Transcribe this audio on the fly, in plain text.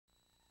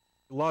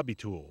Lobby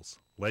Tools,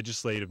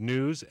 legislative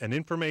news and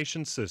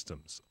information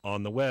systems,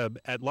 on the web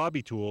at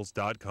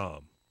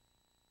lobbytools.com.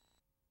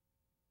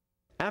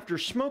 After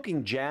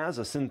smoking jazz,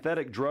 a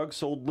synthetic drug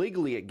sold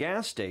legally at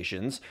gas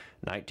stations,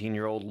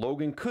 19-year-old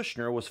Logan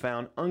Kushner was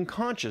found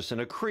unconscious in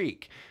a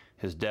creek.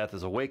 His death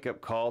is a wake-up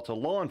call to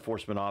law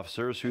enforcement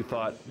officers who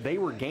thought they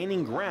were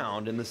gaining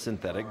ground in the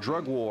synthetic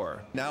drug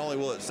war. Not only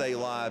will it save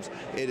lives,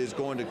 it is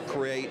going to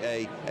create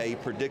a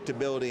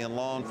predictability in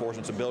law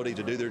enforcement's ability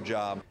to do their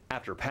job.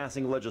 After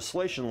passing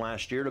legislation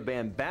last year to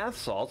ban bath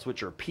salts,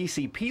 which are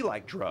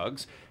PCP-like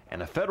drugs,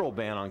 and a federal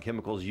ban on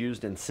chemicals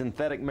used in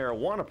synthetic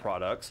marijuana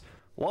products,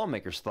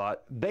 lawmakers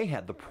thought they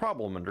had the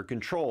problem under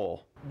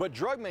control. But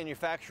drug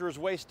manufacturers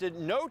wasted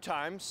no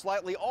time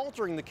slightly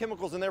altering the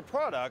chemicals in their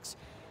products,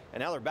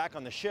 and now they're back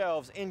on the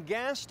shelves in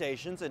gas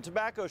stations and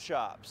tobacco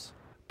shops.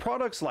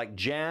 Products like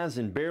Jazz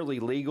and Barely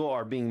Legal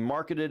are being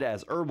marketed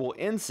as herbal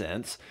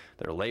incense.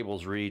 Their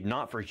labels read,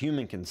 "Not for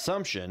human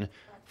consumption."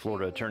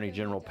 Florida Attorney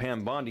General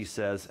Pam Bondi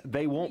says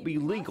they won't be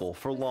legal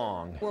for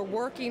long. We're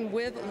working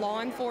with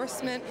law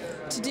enforcement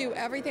to do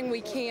everything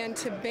we can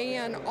to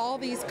ban all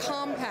these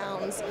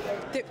compounds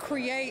that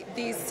create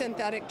these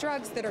synthetic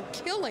drugs that are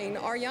killing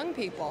our young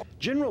people.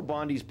 General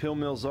Bondi's pill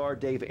mill czar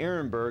Dave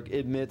Ehrenberg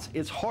admits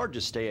it's hard to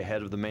stay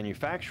ahead of the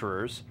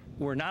manufacturers.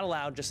 We're not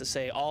allowed just to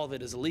say all of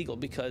it is illegal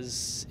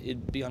because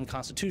it'd be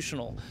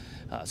unconstitutional.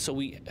 So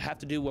we have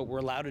to do what we're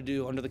allowed to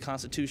do under the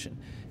Constitution.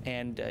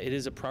 And it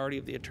is a priority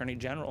of the Attorney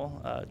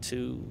General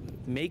to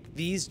make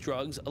these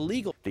drugs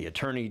illegal. The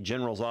Attorney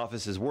General's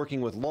office is working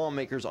with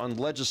lawmakers on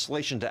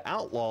legislation to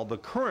outlaw the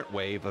current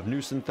wave of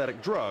new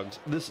synthetic drugs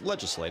this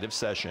legislative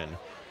session.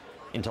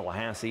 In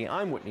Tallahassee,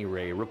 I'm Whitney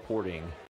Ray reporting.